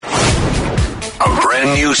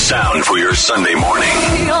brand new sound for your Sunday morning.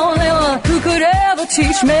 The only one who could ever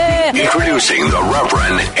teach me. Introducing the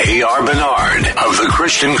Reverend A.R. Bernard of the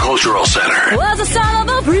Christian Cultural Center. Was the son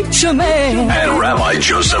of a preacher man. And Rabbi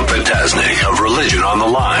Joseph Potasnik of Religion on the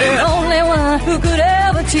Line. The only one who could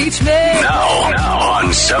ever teach me. Now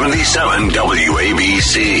on 77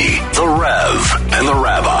 WABC, the Rev and The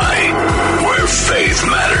Rabbi, where faith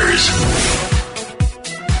matters.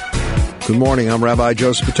 Good morning. I'm Rabbi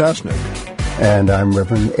Joseph Potasnik. And I'm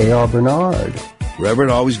Reverend A.R. Bernard.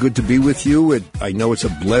 Reverend, always good to be with you. I know it's a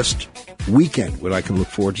blessed weekend when I can look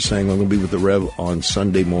forward to saying I'm going to be with the Rev on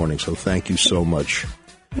Sunday morning. So thank you so much.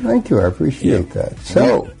 Thank you. I appreciate that.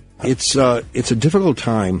 So it's a difficult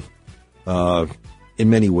time in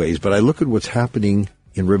many ways, but I look at what's happening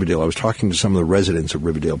in Riverdale. I was talking to some of the residents of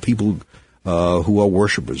Riverdale, people who are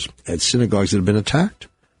worshipers at synagogues that have been attacked,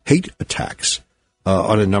 hate attacks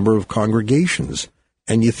on a number of congregations.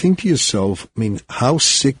 And you think to yourself, I mean, how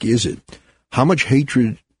sick is it? How much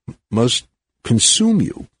hatred must consume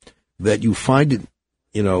you that you find it,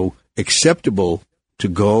 acceptable to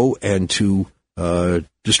go and to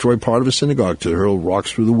destroy part of a synagogue, to hurl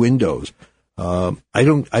rocks through the windows? I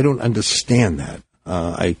don't understand that.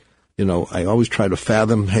 I always try to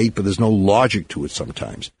fathom hate, but there's no logic to it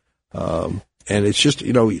sometimes. And it's just,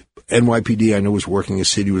 NYPD, I know, is working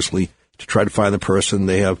assiduously to try to find the person.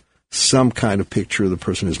 They have some kind of picture. The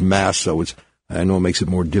person is masked, so I know it makes it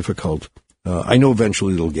more difficult. I know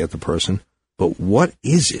eventually they'll get the person, but what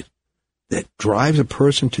is it that drives a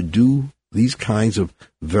person to do these kinds of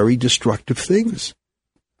very destructive things?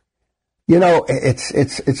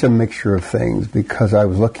 It's a mixture of things, because I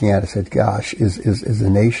was looking at it and said, gosh, is the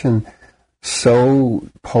nation so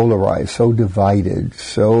polarized, so divided,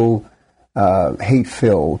 so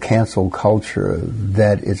hate-filled, cancel culture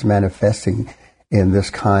that it's manifesting in this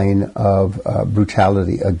kind of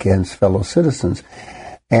brutality against fellow citizens.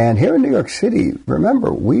 And here in New York City,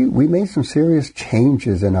 remember, we made some serious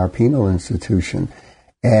changes in our penal institution,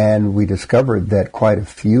 and we discovered that quite a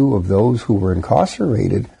few of those who were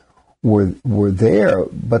incarcerated were there,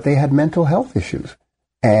 but they had mental health issues.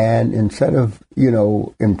 And instead of,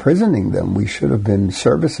 imprisoning them, we should have been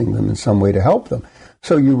servicing them in some way to help them.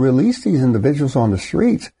 So you release these individuals on the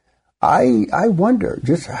streets. I wonder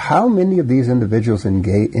just how many of these individuals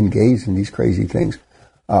engaged in these crazy things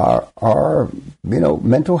are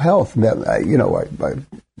mental health,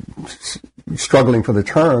 struggling for the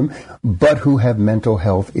term, but who have mental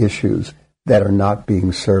health issues that are not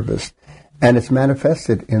being serviced. And it's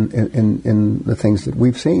manifested in the things that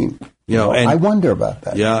we've seen. And I wonder about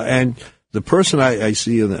that. Yeah, and the person I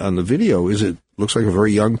see on the video looks like a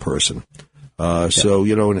very young person. So,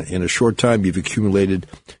 in a short time, you've accumulated,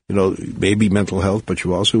 maybe mental health, but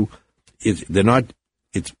you also, it's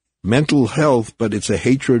mental health, but it's a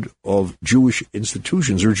hatred of Jewish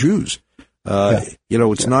institutions or Jews.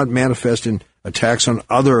 It's not manifest in attacks on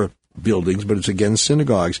other buildings, but it's against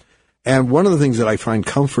synagogues. And one of the things that I find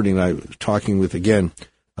comforting, I was talking with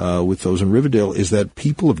those in Riverdale, is that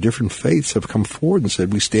people of different faiths have come forward and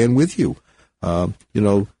said, we stand with you.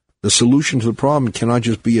 The solution to the problem cannot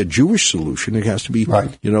just be a Jewish solution. It has to be,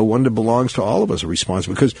 one that belongs to all of us, a response.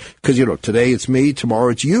 Because today it's me, tomorrow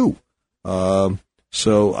it's you.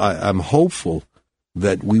 So I'm hopeful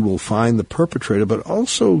that we will find the perpetrator, but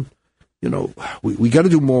also, we got to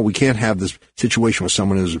do more. We can't have this situation where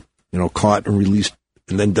someone is, caught and released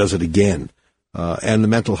and then does it again. And the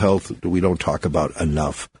mental health we don't talk about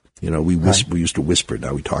enough. We used to whisper.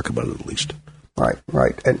 Now we talk about it at least.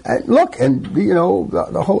 Right. And look,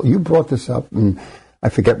 the whole, you brought this up, and I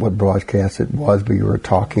forget what broadcast it was, but you were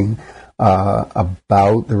talking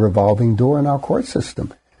about the revolving door in our court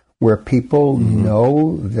system, where people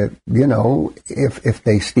know that, if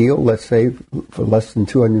they steal, let's say, for less than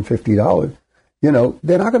 $250,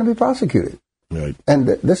 they're not going to be prosecuted. Right. And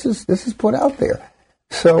this is put out there.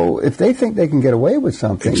 So if they think they can get away with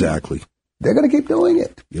something, exactly, they're going to keep doing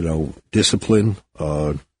it. Discipline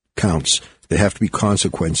counts. There have to be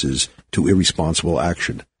consequences to irresponsible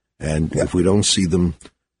action. And if we don't see them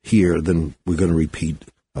here, then we're going to repeat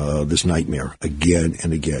this nightmare again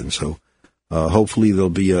and again. So hopefully there'll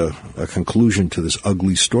be a conclusion to this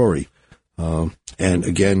ugly story. And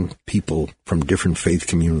again, people from different faith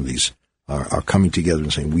communities are coming together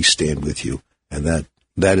and saying, we stand with you. And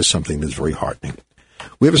that is something that's very heartening.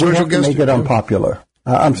 We have a special guest. Make it unpopular.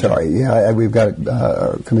 I'm sorry. Yeah, we've got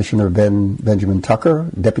Commissioner Benjamin Tucker,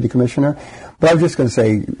 Deputy Commissioner. But I was just going to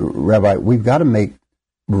say, Rabbi, we've got to make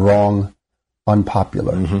wrong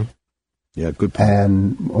unpopular. Mm-hmm. Yeah, good point.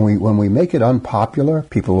 And when we make it unpopular,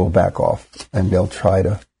 people will back off, and they'll try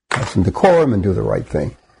to have some decorum and do the right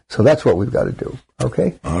thing. So that's what we've got to do.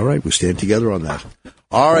 Okay? All right. We stand together on that.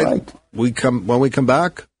 All right. When we come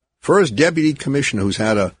back, first deputy commissioner who's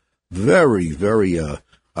had a very, very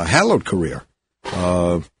hallowed career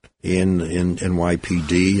in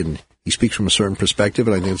NYPD, and he speaks from a certain perspective,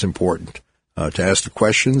 and I think it's important to ask the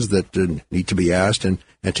questions that need to be asked and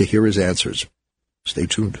to hear his answers. Stay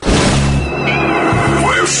tuned.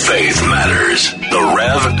 Where faith matters. The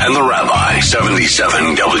Rev and the Rabbi,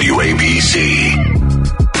 77 WABC.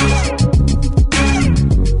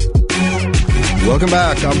 Welcome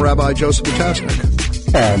back. I'm Rabbi Joseph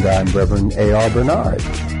Potasnik. And I'm Reverend A.R. Bernard.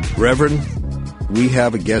 Reverend, we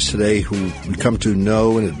have a guest today who we come to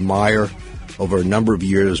know and admire over a number of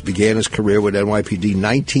years. Began his career with NYPD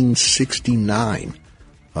 1969.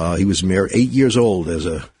 He was mere 8 years old as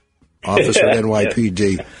a officer at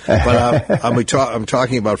NYPD. But I'm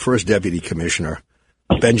talking about First Deputy Commissioner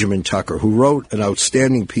Benjamin Tucker, who wrote an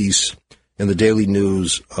outstanding piece in the Daily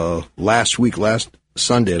News last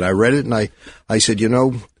Sunday. And I read it, and I said,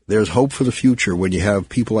 there's hope for the future when you have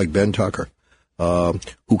people like Ben Tucker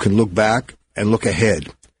who can look back and look ahead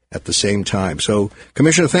at the same time. So,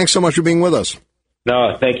 Commissioner, thanks so much for being with us.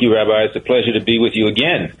 No, thank you, Rabbi. It's a pleasure to be with you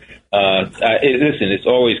again. Listen, it's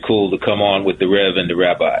always cool to come on with the Rev and the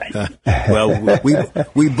Rabbi. Well,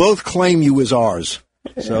 we both claim you as ours.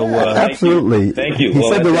 So absolutely. Thank you. He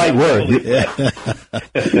said the right word.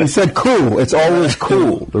 He said cool. It's always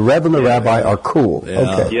cool. The Rev and the Rabbi are cool. Yeah.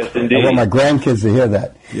 Okay. Yes, indeed. I want my grandkids to hear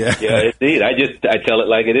that. Yeah, indeed. I tell it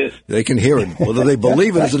like it is. They can hear it. Whether they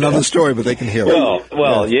believe it is another story, but they can hear it.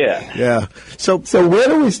 Well, yeah. Yeah. So where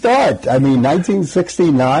do we start? I mean,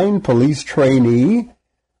 1969, police trainee,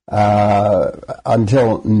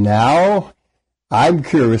 until now. I'm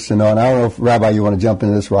curious to know, and I don't know if, Rabbi, you want to jump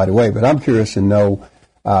into this right away, but I'm curious to know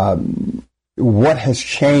what has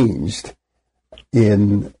changed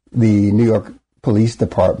in the New York Police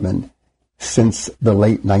Department since the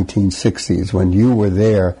late 1960s when you were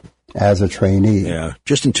there as a trainee. Yeah,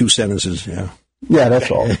 just in two sentences, yeah. Yeah,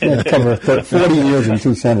 that's all. Cover 40 years in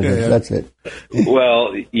two sentences, yeah. That's it.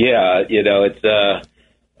 Well, yeah, it's,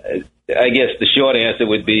 I guess the short answer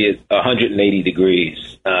would be it's 180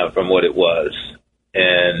 degrees from what it was.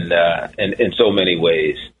 And in so many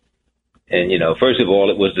ways. And, first of all,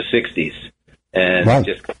 it was the 60s. And right.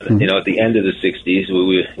 Just, at the end of the 60s,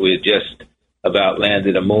 we had just about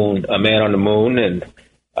landed a man on the moon. And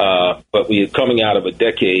but we were coming out of a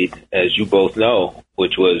decade, as you both know,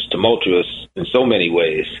 which was tumultuous in so many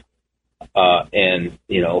ways. And,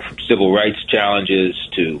 from civil rights challenges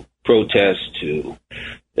to protests to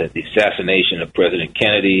the assassination of President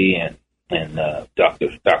Kennedy and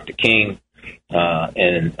Dr. King.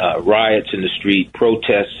 And riots in the street,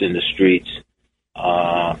 protests in the streets,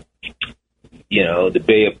 the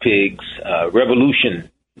Bay of Pigs, revolution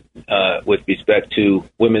with respect to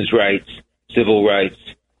women's rights, civil rights,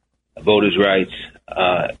 voters' rights,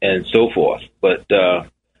 and so forth. But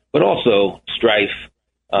also strife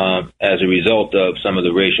as a result of some of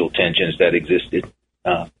the racial tensions that existed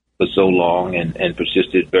for so long and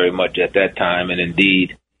persisted very much at that time, and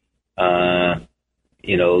indeed.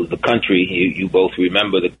 The country, you both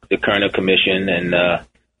remember the Kerner Commission and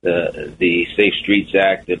the Safe Streets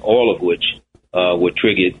Act, and all of which were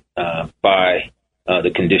triggered by the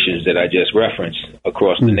conditions that I just referenced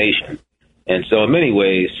across the nation. And so in many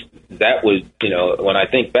ways, that was, when I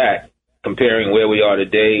think back, comparing where we are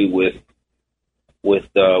today with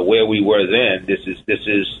where we were then, this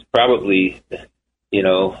is probably,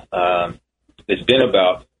 it's been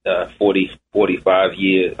about 45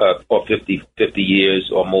 years or 50 years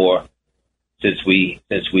or more since we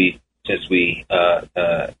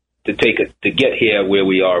to get here where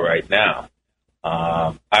we are right now.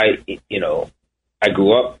 I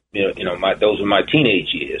grew up, those were my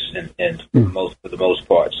teenage years and for the most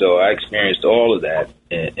part. So I experienced all of that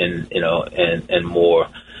and more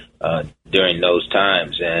during those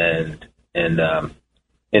times. And in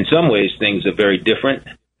some ways things are very different,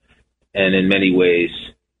 and in many ways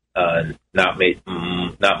not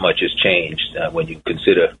much has changed when you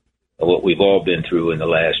consider what we've all been through in the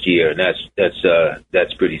last year, and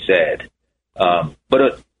that's pretty sad.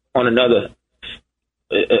 But on another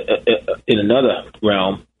in another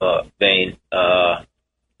realm vein,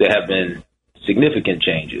 there have been significant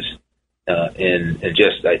changes in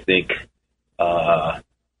just, I think,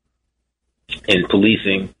 in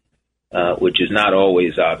policing, which is not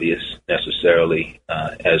always obvious necessarily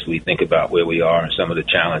as we think about where we are and some of the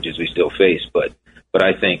challenges we still face. But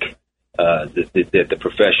I think that the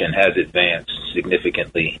profession has advanced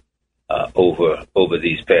significantly over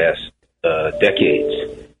these past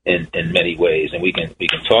decades in many ways, and we can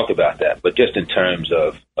talk about that. But just in terms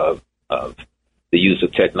of the use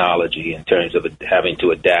of technology, in terms of having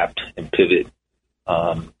to adapt and pivot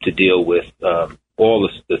to deal with all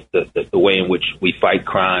the way in which we fight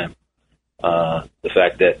crime. The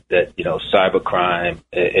fact that cyber crime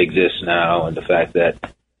exists now, and the fact that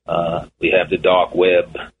we have the dark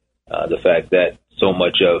web, the fact that so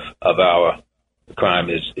much of our crime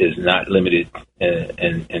is not limited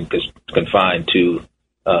and confined to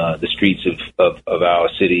the streets of our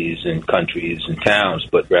cities and countries and towns,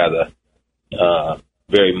 but rather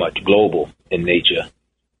very much global in nature.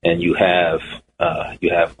 And you have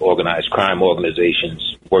organized crime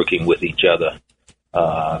organizations working with each other,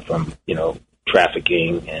 from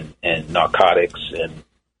trafficking and narcotics and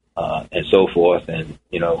so forth, and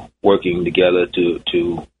working together to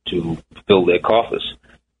fill their coffers.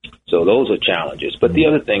 So those are challenges. But the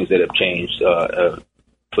other things that have changed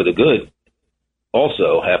for the good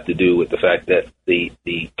also have to do with the fact that the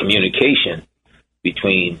communication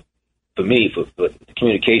between, for the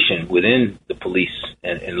communication within the police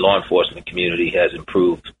and law enforcement community has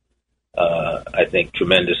improved, I think,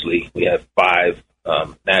 tremendously. We have 5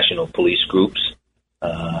 national police groups,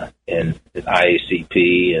 and the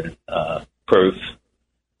IACP and PERF,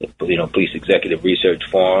 Police Executive Research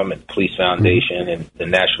Forum, and Police Foundation, and the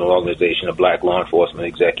National Organization of Black Law Enforcement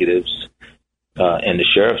Executives, and the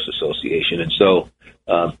Sheriff's Association. And so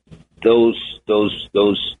those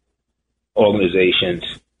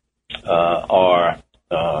organizations are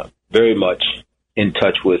very much in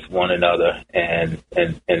touch with one another and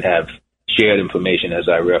have shared information, as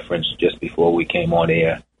I referenced just before we came on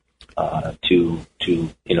air, to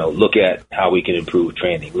look at how we can improve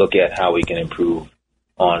training, look at how we can improve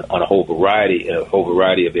on a whole variety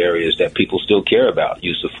of areas that people still care about: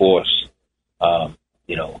 use of force,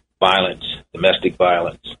 violence, domestic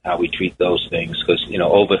violence, how we treat those things. Because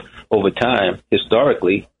over time,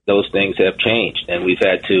 historically, those things have changed, and we've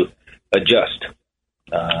had to adjust.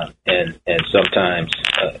 And sometimes,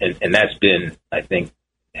 and that's been, I think,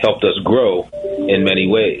 helped us grow in many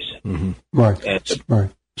ways. Mm-hmm. Right.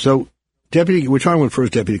 Right. So, we're talking with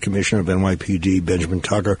First Deputy Commissioner of NYPD, Benjamin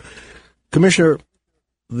Tucker. Commissioner,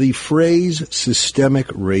 the phrase systemic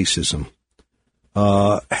racism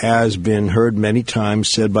has been heard many times,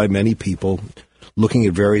 said by many people looking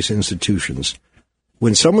at various institutions.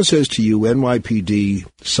 When someone says to you, NYPD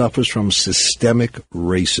suffers from systemic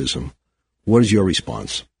racism, what is your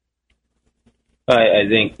response? I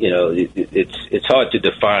think, it's hard to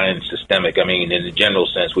define systemic. I mean, in the general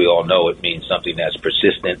sense, we all know it means something that's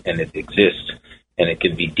persistent and it exists, and it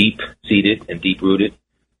can be deep-seated and deep-rooted.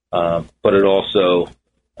 But it also,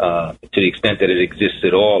 to the extent that it exists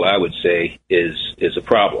at all, I would say, is a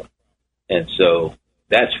problem. And so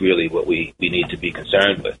that's really what we need to be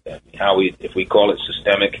concerned with. I mean, if we call it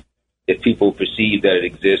systemic, if people perceive that it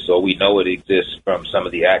exists, or we know it exists from some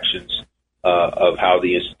of the actions of how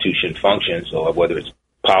the institution functions, or whether it's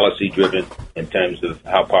policy-driven in terms of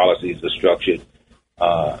how policies are structured,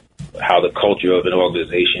 how the culture of an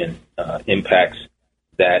organization impacts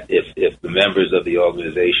that. If the members of the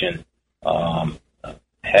organization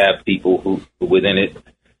have people who within it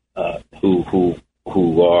who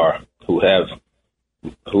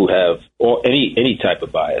have or any type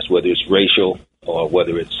of bias, whether it's racial or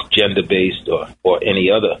whether it's gender-based or any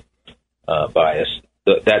other bias,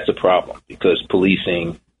 that's a problem, because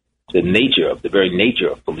policing, the very nature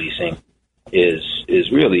of policing is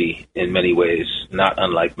really, in many ways, not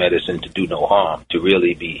unlike medicine, to do no harm, to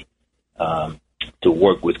really be to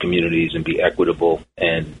work with communities and be equitable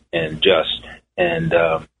and just and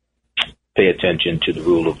pay attention to the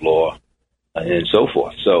rule of law and so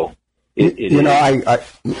forth. So,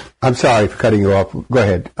 I'm sorry for cutting you off. Go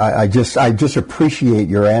ahead. I just appreciate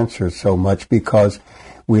your answer so much, because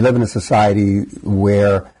we live in a society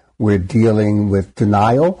where we're dealing with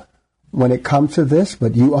denial when it comes to this,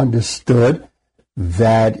 but you understood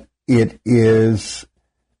that it is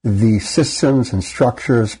the systems and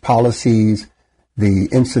structures, policies, the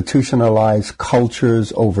institutionalized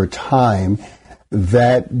cultures over time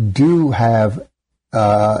that do have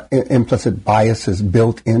implicit biases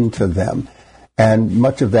built into them. And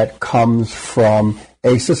much of that comes from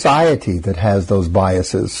a society that has those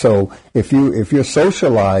biases. So if you're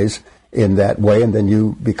socialized in that way and then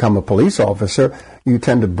you become a police officer, you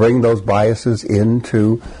tend to bring those biases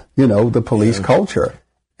into, the police culture.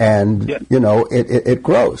 And, it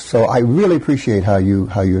grows. So I really appreciate how you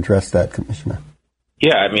address that, Commissioner.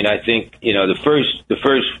 Yeah, I mean, I think, the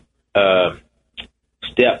first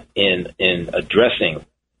step in addressing,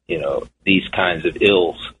 these kinds of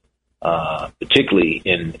ills, particularly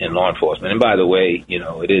in law enforcement. And by the way,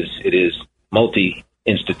 it is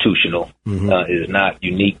multi-institutional. Mm-hmm. It is not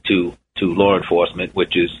unique to law enforcement,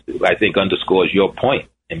 which is, I think, underscores your point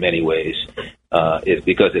in many ways, is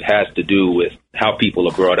because it has to do with how people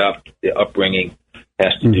are brought up, their upbringing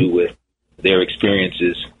has to do with their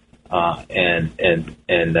experiences, and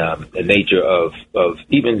the nature of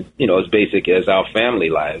even, as basic as our family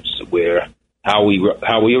lives, where how we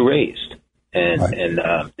are raised,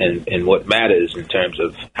 and what matters in terms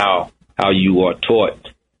of how you are taught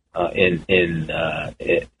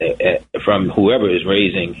from whoever is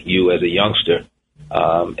raising you as a youngster,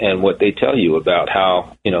 and what they tell you about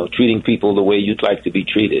how treating people the way you'd like to be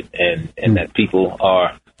treated, and that people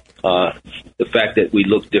are the fact that we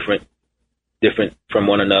look different from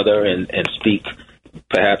one another and speak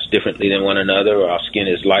perhaps differently than one another, or our skin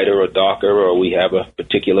is lighter or darker, or we have a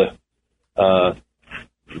particular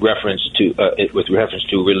reference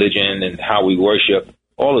to religion and how we worship,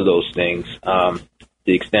 all of those things.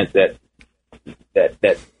 The extent that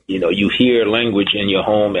you hear language in your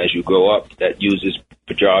home as you grow up that uses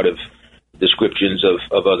pejorative descriptions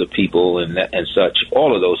of other people and such,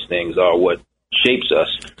 all of those things are what shapes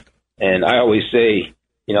us. And I always say,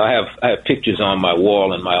 I have pictures on my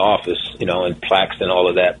wall in my office, and plaques and all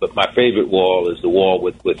of that. But my favorite wall is the wall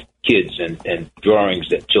with kids and drawings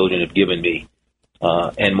that children have given me.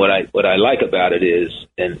 And what I like about it is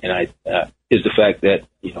the fact that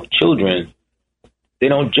children, they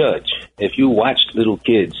don't judge. If you watch little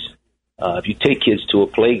kids, if you take kids to a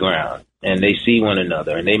playground and they see one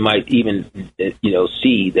another, and they might even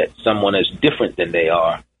see that someone is different than they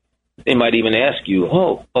are, they might even ask you,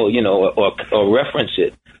 or reference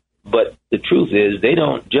it. But the truth is, they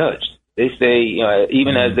don't judge. They say,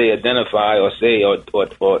 even as they identify or say or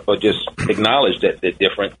just acknowledge that they're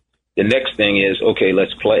different, the next thing is, okay,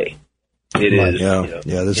 let's play. It is. Yeah.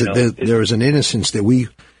 There is an innocence that we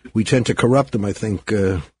tend to corrupt them, I think.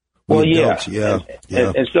 Adults.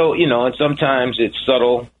 And so, and sometimes it's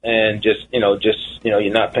subtle, and just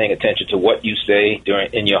you're not paying attention to what you say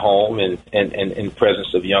in your home and in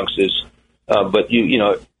presence of youngsters. But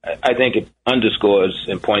I think it underscores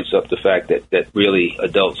and points up the fact that really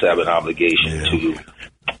adults have an obligation to.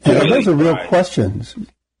 Those are real questions.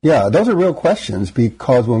 Yeah, those are real questions,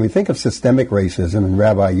 because when we think of systemic racism, and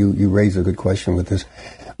Rabbi, you raise a good question with this,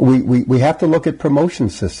 we have to look at promotion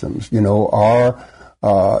systems.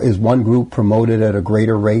 Is one group promoted at a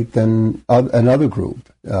greater rate than another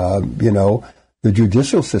group? The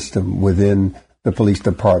judicial system within the police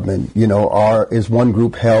department, is one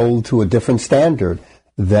group held to a different standard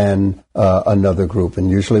than another group? And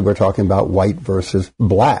usually we're talking about white versus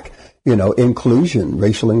black, inclusion,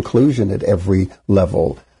 racial inclusion at every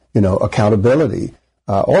level, accountability.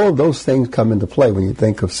 All of those things come into play when you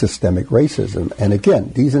think of systemic racism. And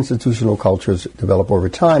again, these institutional cultures develop over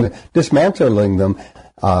time. Dismantling them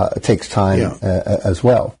takes time as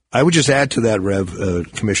well. I would just add to that,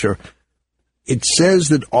 Rev, Commissioner. It says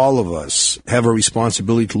that all of us have a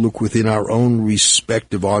responsibility to look within our own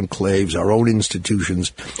respective enclaves, our own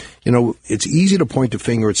institutions. It's easy to point the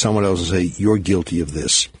finger at someone else and say, you're guilty of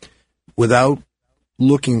this, without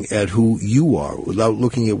looking at who you are, without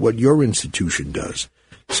looking at what your institution does.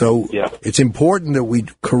 So it's important that we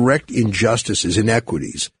correct injustices,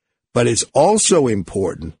 inequities, but it's also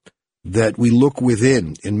important that we look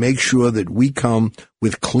within and make sure that we come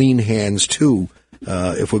with clean hands too,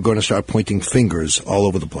 if we're going to start pointing fingers all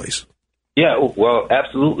over the place. Yeah, well,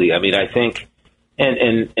 absolutely. I mean, I think,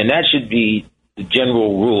 and that should be the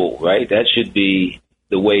general rule, right? That should be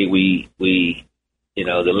the way we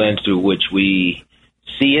the lens through which we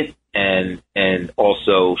see it, and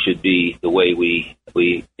also should be the way we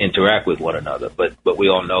interact with one another. But we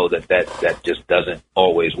all know that just doesn't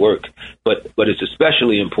always work. But it's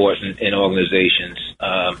especially important in organizations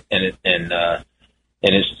and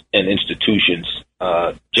institutions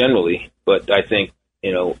generally. But I think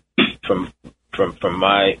from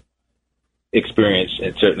my experience,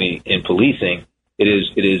 and certainly in policing, it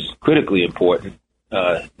is critically important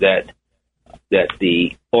that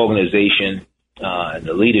the organization and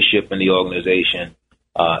the leadership in the organization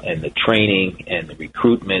and the training and the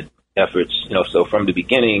recruitment efforts, so from the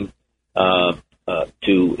beginning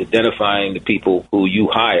to identifying the people who you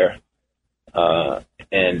hire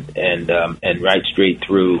and right straight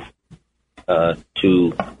through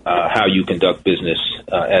to how you conduct business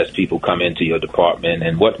as people come into your department,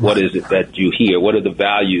 and what is it that you hear? What are the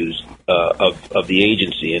values of the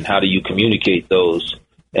agency, and how do you communicate those,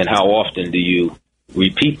 and how often do you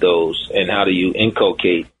repeat those, and how do you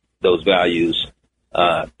inculcate those values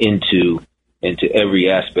into every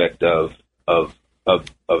aspect of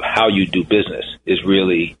how you do business is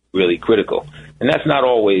really, really critical. And that's not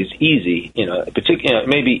always easy, particularly, it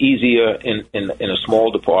may be easier in a small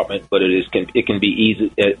department, but it can be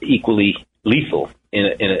equally lethal in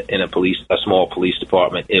a small police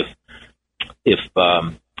department if if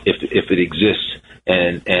it exists,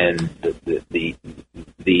 and the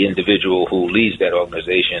individual who leads that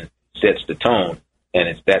organization sets the tone, and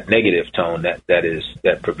it's that negative tone that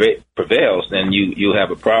prevails, then you have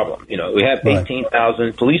a problem. We have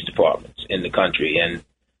 18,000 police departments in the country, and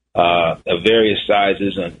of various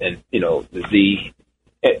sizes, and the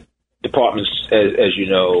departments, as you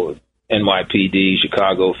know, NYPD,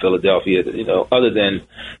 Chicago, Philadelphia, other than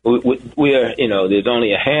we're, there's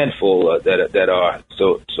only a handful that are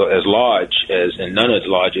so as large as, and none as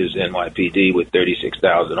large as NYPD with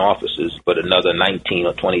 36,000 officers, but another 19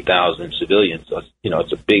 or 20,000 civilians. So,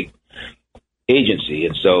 it's a big agency.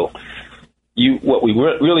 And so what we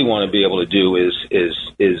really want to be able to do is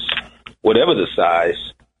whatever the size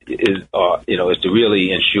is to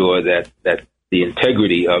really ensure that the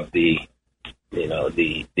integrity of the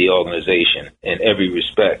organization in every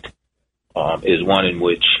respect is one in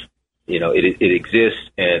which it exists,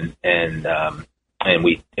 and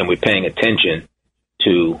we're paying attention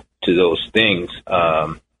to those things,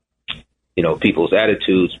 people's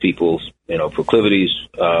attitudes, people's proclivities,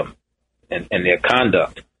 and their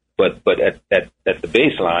conduct, but at the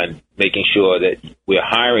baseline, making sure that we're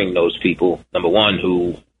hiring those people, number one,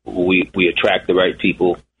 who we attract the right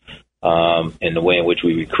people in the way in which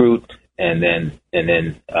we recruit, and then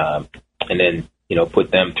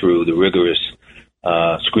put them through the rigorous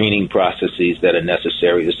screening processes that are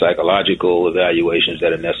necessary, the psychological evaluations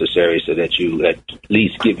that are necessary, so that you at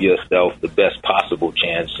least give yourself the best possible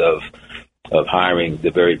chance of hiring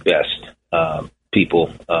the very best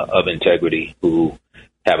people of integrity who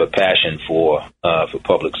have a passion for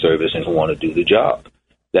public service and who want to do the job.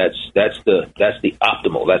 That's the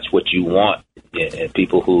optimal. That's what you want, and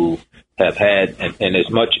people who have had and as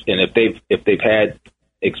much, and if they've had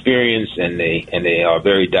experience, and they are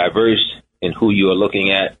very diverse in who you are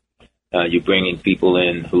looking at. You're bringing people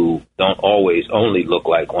in who don't always only look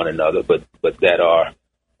like one another, but that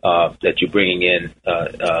you're bringing in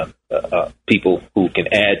people who can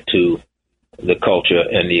add to the culture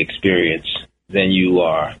and the experience. Then you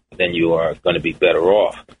are going to be better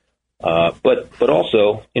off. But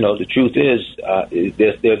also, the truth is,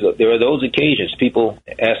 there are those occasions. People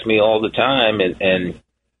ask me all the time and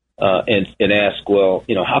ask, well,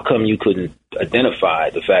 how come you couldn't identify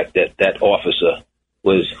the fact that officer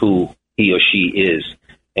was who he or she is,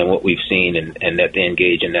 and what we've seen, and that they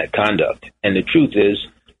engage in that conduct. And the truth is,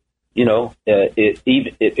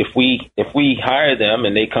 if we hire them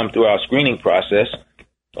and they come through our screening process,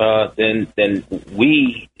 then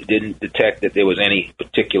we didn't detect that there was any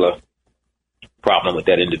particular problem with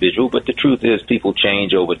that individual. But the truth is, people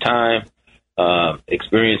change over time.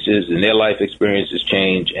 Experiences and their life experiences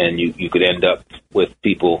change, and you could end up with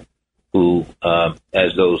people who,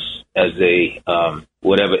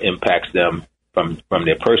 whatever impacts them from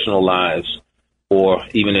their personal lives, or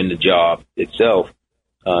even in the job itself,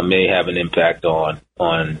 may have an impact on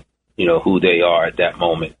who they are at that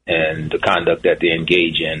moment, and the conduct that they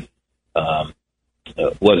engage in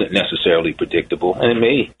wasn't necessarily predictable, and it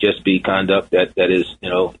may just be conduct that is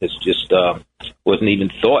it's just wasn't even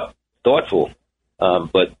thoughtful,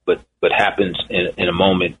 but happens in a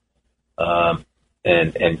moment, and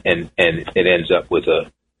it ends up with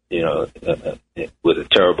a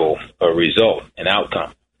terrible result and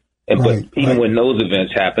outcome. But even when those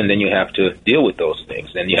events happen, then you have to deal with those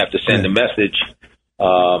things, and you have to send a message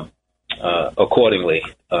accordingly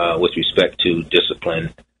with respect to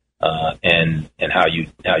discipline and how you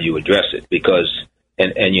address it, because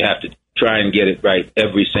and you have to try and get it right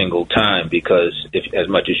every single time, because as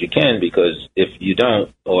much as you can, because if you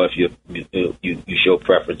don't, or if you show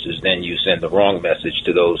preferences, then you send the wrong message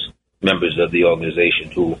to those members of the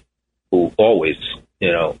organization who always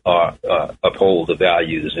uphold the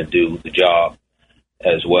values and do the job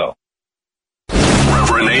as well.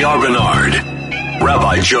 Reverend A.R. Bernard,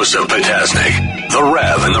 Rabbi Joseph Potasnik, the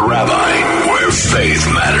Rev and the Rabbi, where faith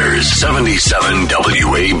matters. 77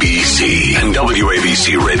 WABC and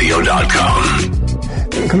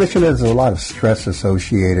WABCRadio.com. Commissioner, there's a lot of stress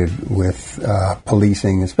associated with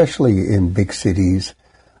policing, especially in big cities,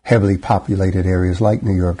 heavily populated areas like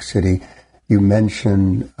New York City. You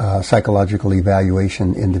mentioned psychological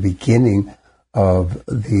evaluation in the beginning of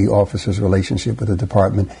the officer's relationship with the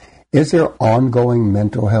department. Is there ongoing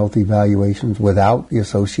mental health evaluations without the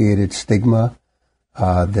associated stigma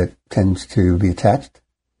that tends to be attached?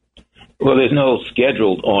 Well, there's no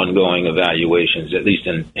scheduled ongoing evaluations, at least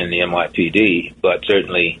in the NYPD, but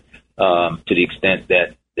certainly to the extent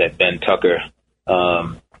that Ben Tucker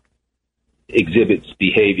exhibits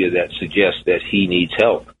behavior that suggests that he needs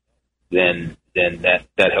help, then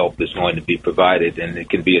that help is going to be provided, and it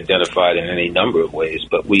can be identified in any number of ways.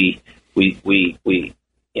 But we you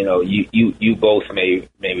both may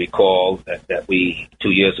recall that we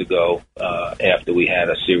 2 years ago, after we had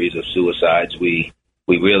a series of suicides, we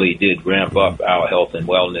really did ramp up our health and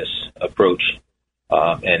wellness approach,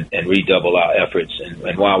 and redouble our efforts.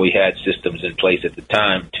 And while we had systems in place at the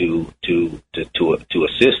time to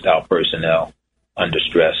assist our personnel under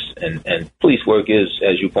stress, and police work is,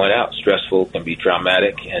 as you point out, stressful, can be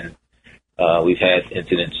traumatic, and we've had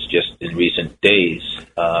incidents just in recent days.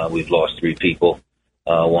 We've lost 3 people.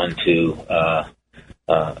 One to our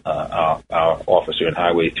officer in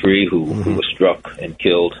Highway 3 who was struck and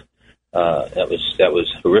killed. That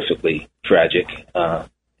was horrifically tragic.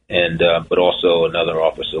 But also another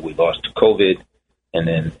officer we lost to COVID, and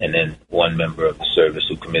then one member of the service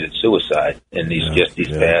who committed suicide in these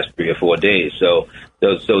past 3 or 4 days. So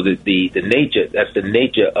the nature, that's the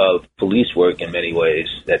nature of police work in many ways,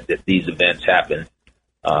 that these events happen.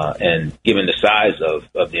 And given the size of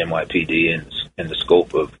the NYPD and the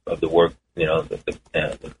scope of the work,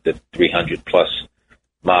 the 300 plus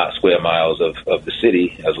square miles of the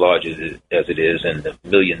city, as large as it is, and the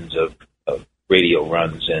millions of radio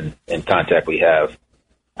runs and contact we have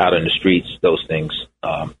out in the streets, those things,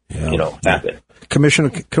 happen. Commissioner,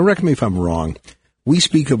 correct me if I'm wrong. We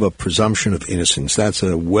speak of a presumption of innocence. That's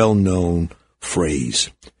a well-known phrase.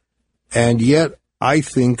 And yet, I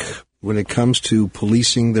think when it comes to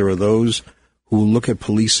policing, there are those who look at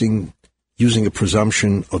policing using a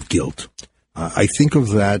presumption of guilt. I think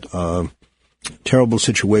of that terrible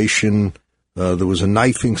situation. There was a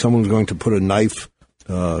knifing. Someone was going to put a knife,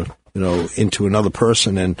 into another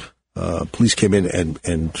person, and police came in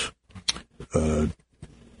and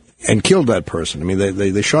killed that person. I mean,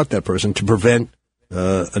 they shot that person to prevent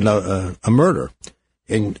a murder.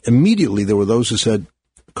 And immediately there were those who said,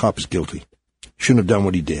 the cop is guilty. Shouldn't have done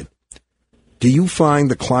what he did. Do you find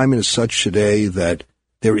the climate is such today that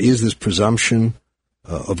there is this presumption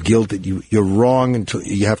of guilt, that you're wrong until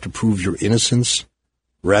you have to prove your innocence,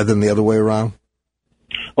 rather than the other way around?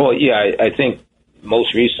 Well, yeah, I think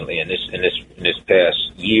most recently in this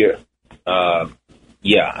past year, I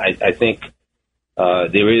think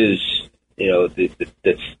there is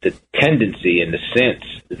the tendency, in the sense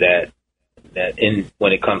that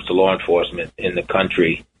when it comes to law enforcement in the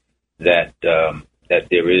country, that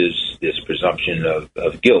there is this presumption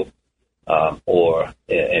of guilt,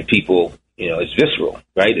 and people, it's visceral,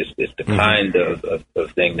 right? It's the kind of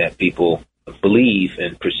thing that people believe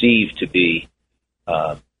and perceive to be,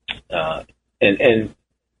 and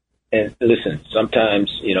listen,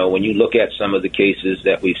 sometimes, when you look at some of the cases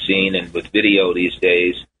that we've seen, and with video these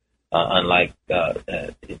days, unlike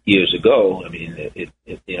years ago, I mean,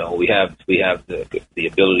 we have the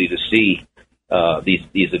ability to see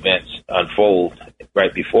these events unfold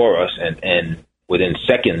right before us, and within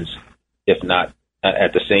seconds, if not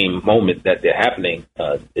at the same moment that they're happening,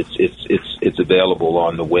 it's available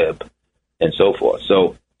on the web and so forth.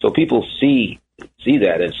 So people see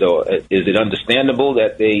that, and so is it understandable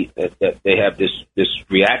that they have this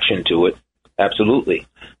reaction to it? Absolutely,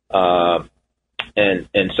 and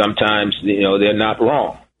sometimes they're not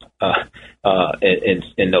wrong in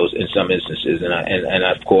some instances, and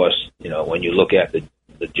of course when you look at the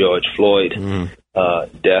George Floyd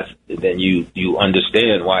death, then you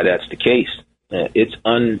understand why that's the case. It's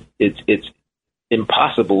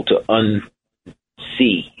impossible to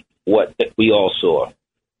unsee what we all saw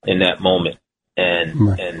in that moment. And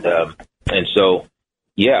so,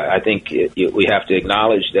 I think we have to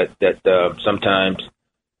acknowledge that sometimes,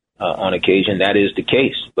 on occasion, that is the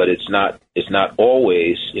case, but it's not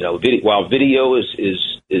always. While video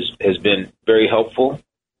has been very helpful,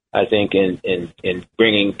 I think in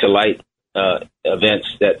bringing to light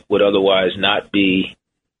events that would otherwise not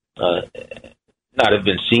have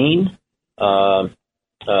been seen.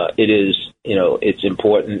 It is, it's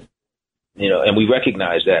important. And we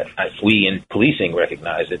recognize that. We in policing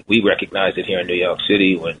recognize it. We recognized it here in New York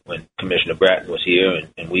City when Commissioner Bratton was here,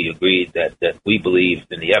 and we agreed that we believe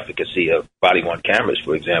in the efficacy of body-worn cameras,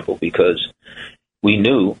 for example, because we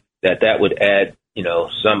knew that would add,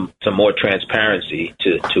 some more transparency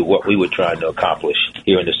to what we were trying to accomplish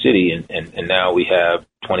here in the city. And now we have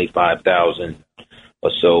 25,000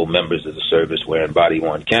 or so members of the service wearing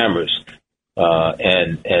body-worn cameras,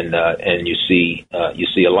 and you see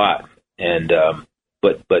a lot. And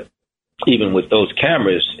but even with those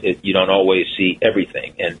cameras, you don't always see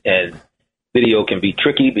everything, and video can be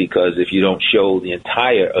tricky because if you don't show the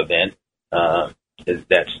entire event that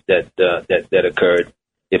occurred,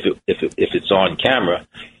 if it's on camera,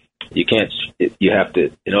 you can't. You have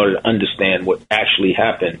to, in order to understand what actually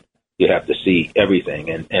happened, you have to see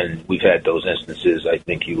everything, and we've had those instances. I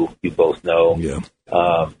think you both know. Yeah.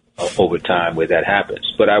 over time where that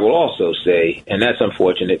happens. But I will also say, and that's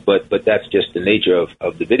unfortunate, but that's just the nature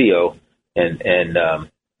of the video. But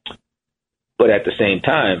at the same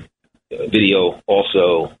time, video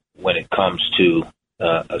also, when it comes to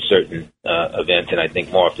a certain event, and I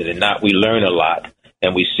think more often than not, we learn a lot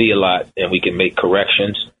and we see a lot and we can make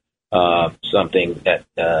corrections. Something that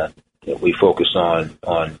we focus on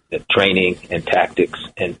the training and tactics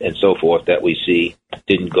and so forth that we see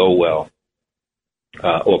didn't go well,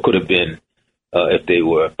 or could have been, if they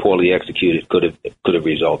were poorly executed, could have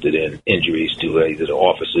resulted in injuries to either the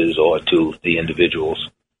officers or to the individuals,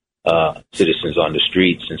 citizens on the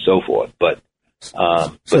streets and so forth. But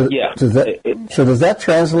yeah. Does that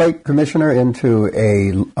translate, Commissioner,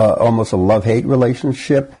 into almost a love-hate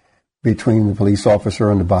relationship between the police officer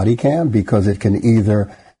and the body cam, because it can either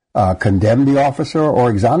condemn the officer or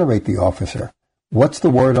exonerate the officer? What's the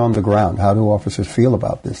word on the ground? How do officers feel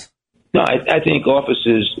about this? No, I think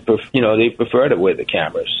officers, they prefer to wear the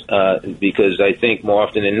cameras because I think more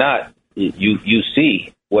often than not, you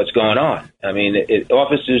see what's going on. I mean,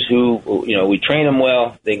 officers who, we train them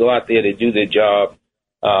well, they go out there, they do their job.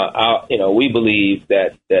 We believe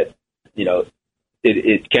that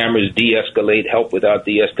cameras de-escalate, help without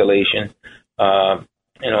de-escalation.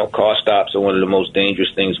 Car stops are one of the most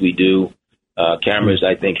dangerous things we do. Cameras,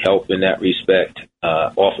 I think, help in that respect.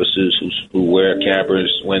 Officers who wear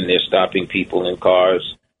cameras when they're stopping people in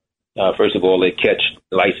cars, first of all, they catch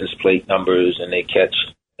license plate numbers and they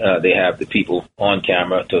have the people on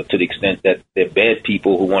camera to the extent that they're bad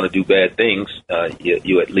people who want to do bad things.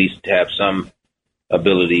 You at least have some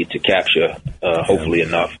ability to capture, hopefully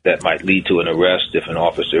enough that might lead to an arrest if an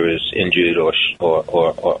officer is injured or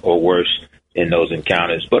worse in those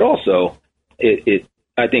encounters. But also,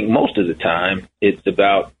 I think most of the time it's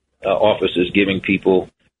about officers giving people,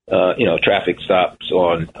 traffic stops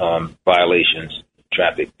on violations,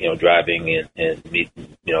 traffic, driving and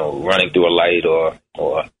running through a light or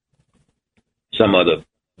some other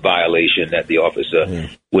violation that the officer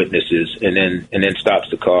witnesses and then stops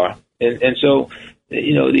the car. And so,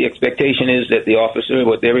 the expectation is that the officer,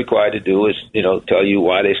 what they're required to do is, tell you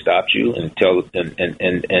why they stopped you and tell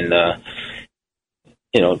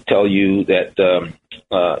you that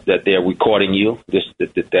they're recording you,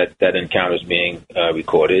 that encounter is being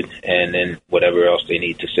recorded, and then whatever else they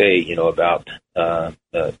need to say, about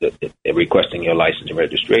requesting your license and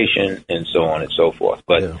registration, and so on and so forth.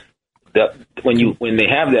 But when they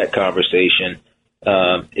have that conversation,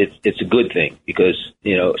 it's a good thing because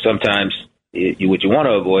sometimes what you want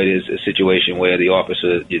to avoid is a situation where the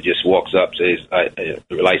officer just walks up, says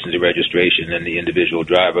license and registration, and the individual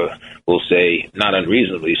driver will say, not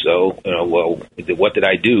unreasonably so, well, what did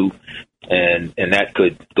I do? And that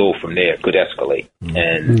could go from there, could escalate.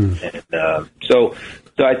 So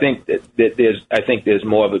I think that there's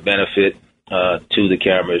more of a benefit to the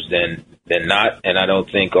cameras than not, and I don't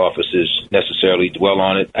think officers necessarily dwell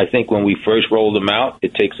on it. I think when we first roll them out,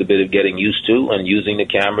 it takes a bit of getting used to and using the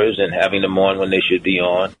cameras and having them on when they should be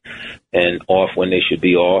on and off when they should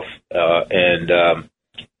be off.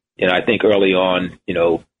 I think early on,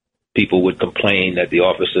 people would complain that the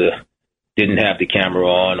officer didn't have the camera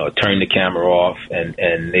on or turned the camera off, and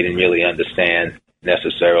they didn't really understand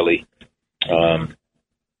necessarily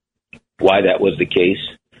why that was the case.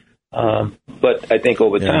 But I think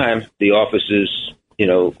over time, the officers, you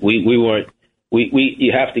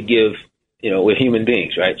have to give, we're human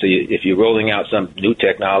beings, right? So if you're rolling out some new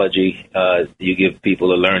technology, you give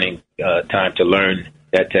people a learning time to learn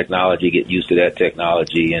that technology, get used to that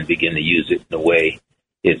technology, and begin to use it in the way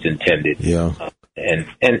it's intended. Yeah. And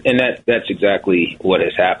that's exactly what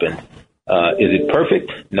has happened. Is it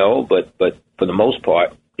perfect? No, but for the most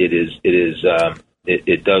part,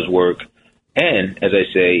 it does work. And as I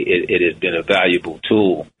say, it has been a valuable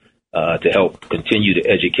tool to help continue to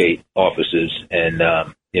educate officers. And,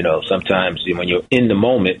 sometimes when you're in the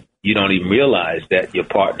moment, you don't even realize that your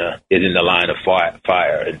partner is in the line of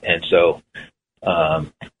fire. And so,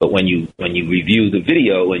 but when you review the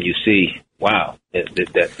video and you see, wow, that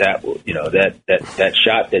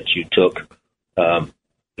shot that you took,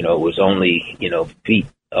 was only, feet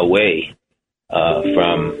away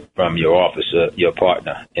from your officer, your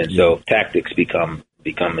partner, and so tactics become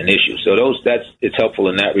an issue. So it's helpful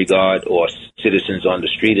in that regard, or citizens on the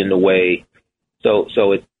street in the way. So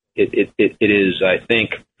it is, I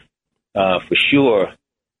think, for sure,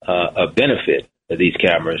 a benefit of these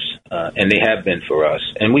cameras, and they have been for us.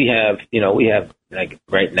 And we have like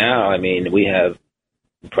right now, we have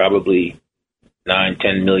probably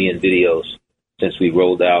 9-10 million videos since we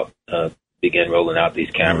began rolling out these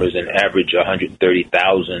cameras, and average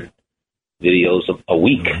 130,000 videos a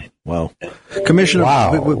week. Wow.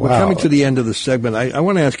 Commissioner, we're coming to the end of the segment. I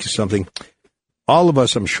want to ask you something. All of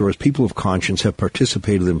us, I'm sure, as people of conscience, have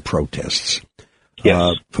participated in protests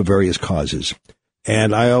for various causes.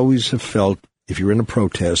 And I always have felt if you're in a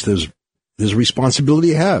protest, there's a responsibility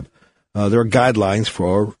you have. There are guidelines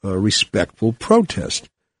for a respectful protest.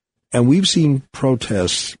 And we've seen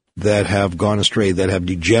protests that have gone astray, that have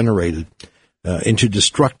degenerated into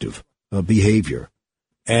destructive behavior.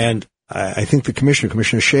 And I think the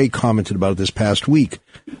Commissioner Shea, commented about it this past week.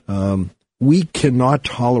 We cannot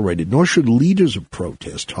tolerate it, nor should leaders of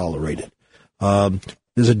protest tolerate it.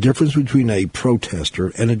 There's a difference between a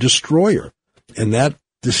protester and a destroyer. And that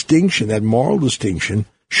distinction, that moral distinction,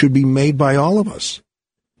 should be made by all of us.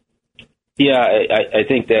 Yeah, I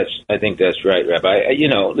think that's right, Rabbi.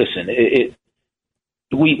 Listen,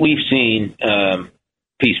 we've seen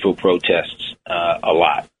peaceful protests a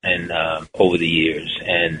lot, and over the years,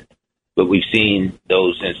 but we've seen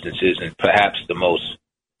those instances, and perhaps the most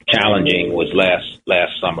challenging was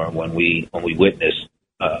last summer when we witnessed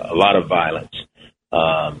a lot of violence,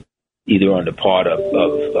 either on the part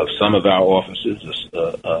of some of our officers,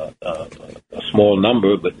 a small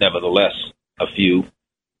number, but nevertheless a few.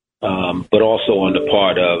 But also on the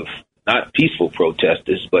part of not peaceful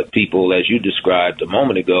protesters, but people, as you described a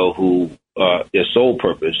moment ago, who their sole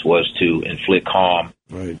purpose was to inflict harm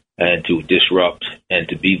and to disrupt and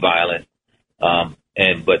to be violent. But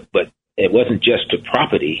it wasn't just to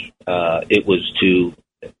property; it was to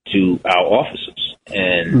our officers.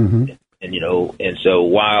 And so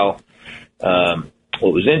while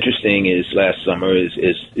what was interesting is last summer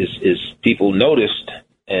is people noticed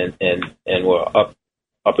and were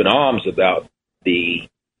up in arms about the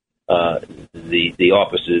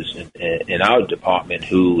officers in our department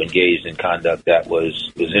who engaged in conduct that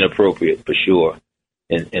was inappropriate for sure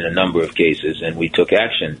in a number of cases, and we took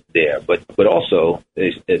action there. But also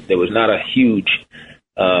there was not a huge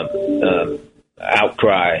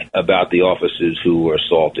outcry about the officers who were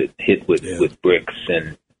assaulted, hit with bricks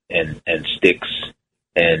and sticks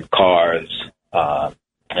and cars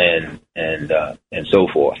and so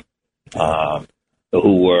forth.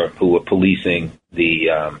 Who were policing the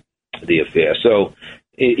affair. So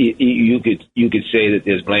you could say that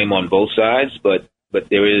there's blame on both sides, but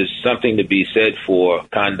there is something to be said for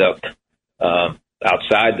conduct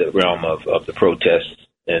outside the realm of the protests,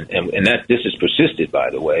 and that this has persisted, by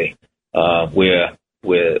the way, where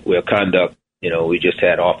conduct. We just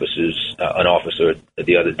had an officer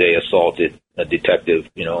the other day assaulted a detective,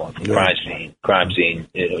 crime scene,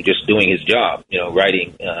 just doing his job,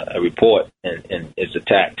 writing a report and is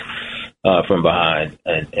attacked from behind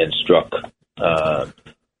and struck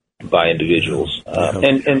by individuals.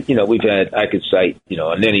 And we've had, I could cite,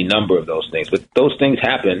 any number of those things, but those things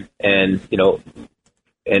happen and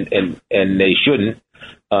they shouldn't.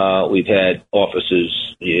 We've had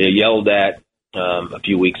officers yelled at. A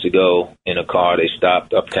few weeks ago in a car, they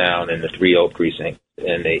stopped uptown in the 3-0 precinct,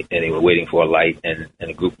 and they were waiting for a light, and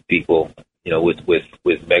a group of people,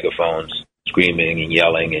 with megaphones, screaming and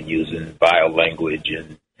yelling and using vile language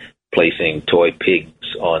and placing toy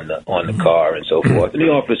pigs on the car and so forth. And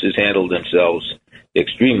the officers handled themselves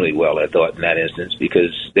extremely well, I thought, in that instance,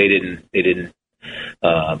 because they didn't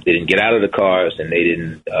get out of the cars and they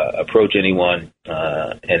didn't approach anyone,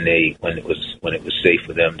 and when it was safe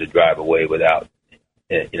for them to drive away without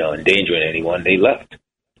endangering anyone, they left.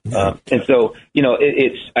 And so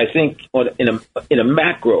it's I think on the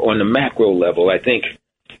macro level, I think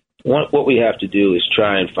what we have to do is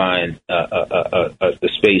try and find a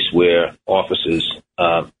space where officers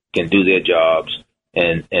can do their jobs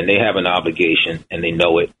and they have an obligation and they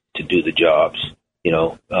know it to do the jobs.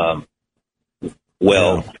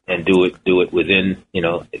 And do it within,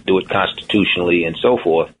 do it constitutionally and so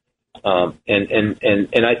forth.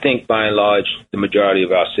 And I think by and large, the majority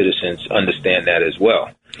of our citizens understand that as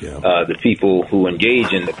well. Yeah. The people who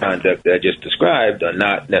engage in the conduct that I just described are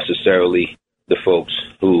not necessarily the folks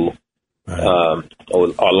who are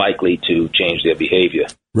likely to change their behavior.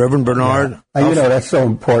 Reverend Bernard? Yeah. That's so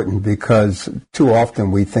important because too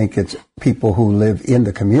often we think it's people who live in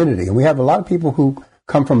the community. And we have a lot of people who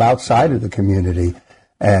come from outside of the community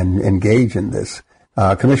and engage in this.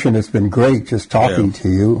 Commissioner, it's been great just talking to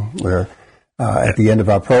you. We're at the end of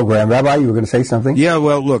our program. Rabbi, you were going to say something? Yeah,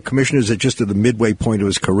 well, look, Commissioner's just at the midway point of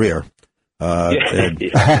his career. I think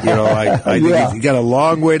he's got a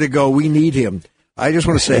long way to go. We need him. I just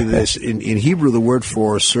want to say this. In Hebrew, the word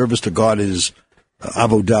for service to God is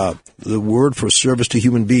avodah. The word for service to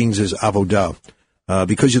human beings is avodah.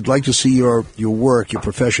 Because you'd like to see your work, your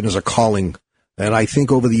profession as a calling. And I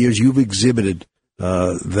think over the years you've exhibited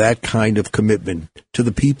that kind of commitment to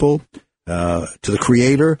the people, to the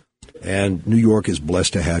Creator, and New York is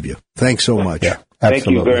blessed to have you. Thanks so much. Yeah, Thank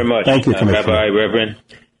you very much. Thank you, Commissioner. Rabbi, Reverend.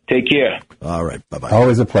 Take care. All right. Bye-bye.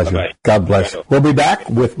 Always a pleasure. Bye-bye. God bless. We'll be back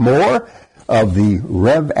with more of the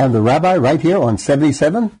Rev and the Rabbi right here on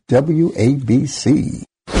 77 WABC.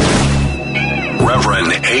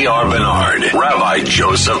 Reverend A.R. Bernard, Rabbi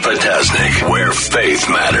Joseph Potasnik, where faith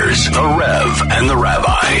matters. The Rev and the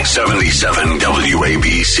Rabbi, 77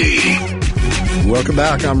 WABC. Welcome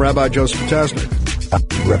back. I'm Rabbi Joseph Potasnik.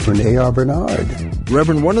 Reverend A.R. Bernard.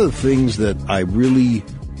 Reverend, one of the things that I really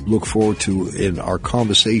look forward to in our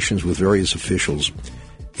conversations with various officials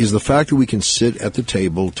is the fact that we can sit at the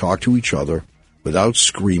table, talk to each other without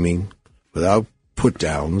screaming, without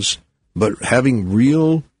put-downs, but having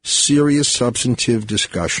real, serious, substantive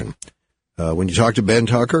discussion. When you talk to Ben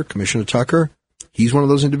Tucker, Commissioner Tucker, he's one of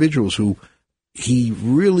those individuals who he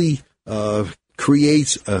really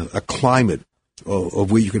creates a climate of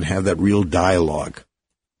where you can have that real dialogue.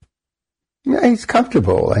 Yeah, he's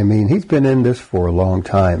comfortable. I mean, he's been in this for a long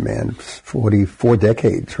time, man. 44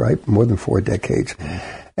 decades, right? More than 4 decades.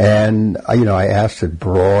 And, I asked a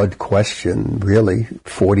broad question, really,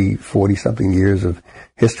 40-something years of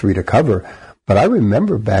history to cover. But I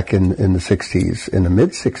remember back in the 60s, in the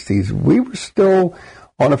mid-60s, we were still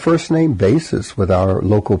on a first-name basis with our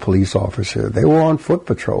local police officer. They were on foot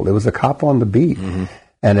patrol. There was a cop on the beat. Mm-hmm.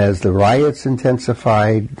 And as the riots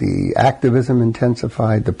intensified, the activism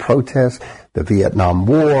intensified, the protests, the Vietnam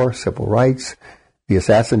War, civil rights, the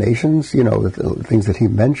assassinations, the things that he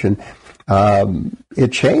mentioned,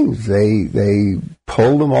 it changed. They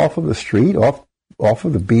pulled them off of the street, off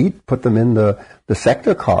of the beat, put them in the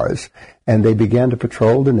sector cars, and they began to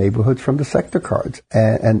patrol the neighborhoods from the sector cars.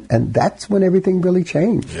 And that's when everything really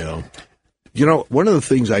changed. Yeah. One of the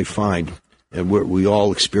things I find, and we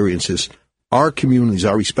all experience this, our communities,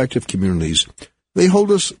 our respective communities, they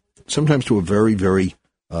hold us sometimes to a very, very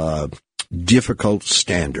difficult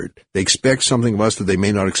standard. They expect something of us that they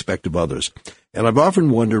may not expect of others. And I've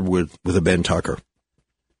often wondered with a Ben Tucker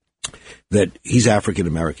that he's African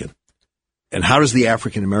American. And how does the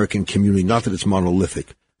African American community, not that it's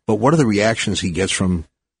monolithic, but what are the reactions he gets from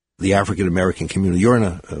the African American community? You're in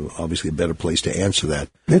obviously a better place to answer that.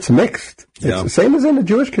 It's mixed. Yeah. It's the same as in the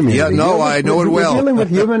Jewish community. Yeah, no, I know it well. We're dealing with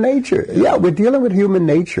human nature. Yeah, we're dealing with human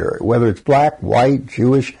nature, whether it's black, white,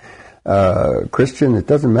 Jewish, Christian, it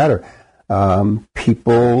doesn't matter.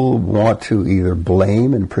 People want to either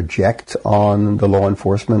blame and project on the law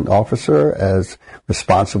enforcement officer as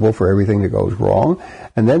responsible for everything that goes wrong.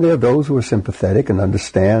 And then there are those who are sympathetic and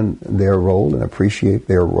understand their role and appreciate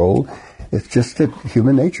their role. It's just that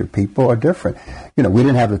human nature. People are different. We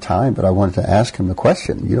didn't have the time, but I wanted to ask him the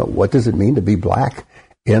question, what does it mean to be black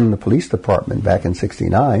in the police department back in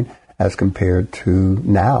 '69 as compared to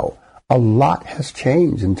now? A lot has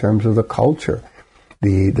changed in terms of the culture.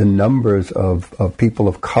 The numbers of people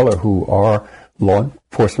of color who are law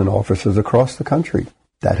enforcement officers across the country,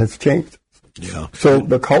 that has changed. Yeah. So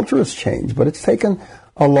the culture has changed, but it's taken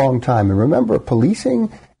a long time. And remember,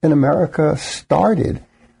 policing in America started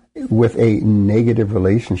with a negative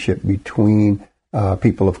relationship between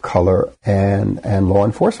people of color and law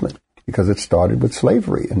enforcement, because it started with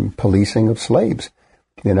slavery and policing of slaves.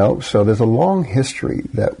 So there's a long history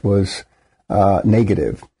that was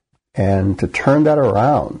negative. And to turn that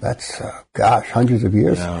around, that's, hundreds of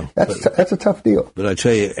years. Yeah, that's a tough deal. But I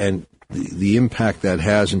tell you, and the impact that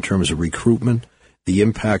has in terms of recruitment, the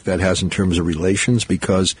impact that has in terms of relations,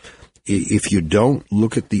 because if you don't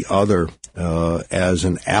look at the other as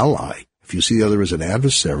an ally, if you see the other as an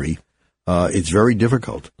adversary, it's very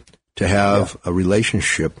difficult to have a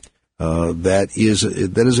relationship that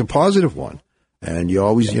is a positive one. And you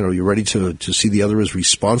always, you're ready to see the other as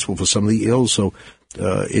responsible for some of the ills. So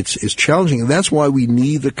it's challenging, and that's why we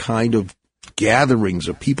need the kind of gatherings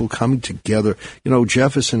of people coming together.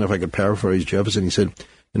 Jefferson, if I could paraphrase Jefferson, he said,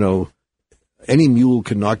 any mule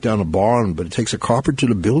can knock down a barn, but it takes a carpenter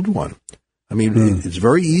to build one. I mean, it's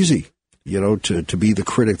very easy, to be the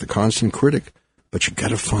critic, the constant critic, but you got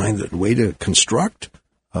to find a way to construct,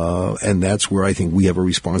 and that's where I think we have a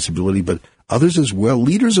responsibility, but others as well,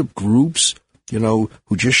 leaders of groups, who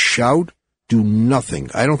just shout, do nothing.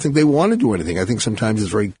 I don't think they want to do anything. I think sometimes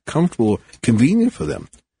it's very comfortable, convenient for them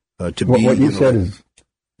to be. What you said is,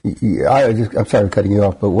 I'm sorry for cutting you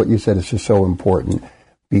off, but what you said is just so important,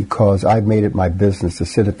 because I've made it my business to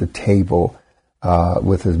sit at the table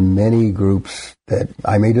with as many groups that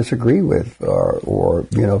I may disagree with, or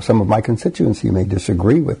some of my constituency may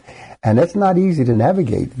disagree with. And it's not easy to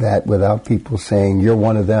navigate that without people saying, you're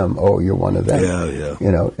one of them, oh, you're one of them.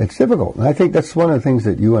 Yeah. It's difficult. And I think that's one of the things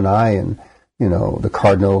that you and I and, the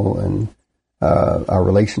Cardinal and our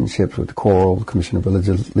relationships with the Choral Commission of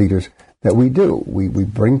Religious Leaders, that we do. We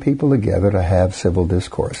bring people together to have civil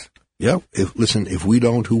discourse. Yeah. If we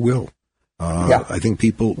don't, who will? I think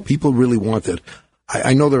people really want that.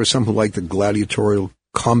 I know there are some who like the gladiatorial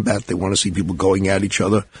combat. They want to see people going at each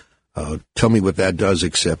other. Tell me what that does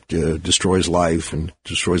except destroys life and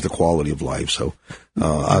destroys the quality of life. So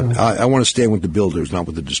I want to stand with the builders, not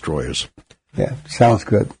with the destroyers. Yeah, sounds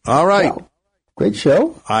good. All right. Wow. Great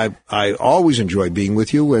show. I always enjoy being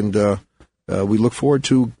with you, and we look forward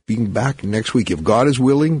to being back next week. If God is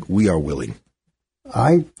willing, we are willing.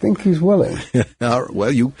 I think he's willing.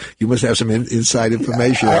 Well, you must have some inside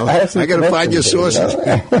information. I got to find your sources.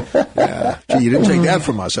 Yeah. Gee, you didn't take that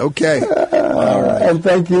from us. Okay. All right. And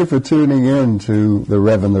thank you for tuning in to the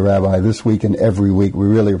Rev and the Rabbi this week and every week. We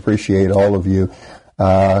really appreciate all of you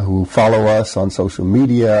who follow us on social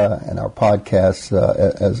media and our podcasts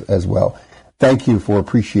as well. Thank you for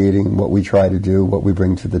appreciating what we try to do, what we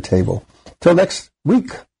bring to the table. Till next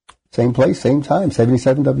week, same place, same time,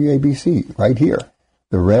 77 WABC, right here.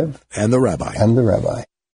 The Rev and the Rabbi. And the Rabbi.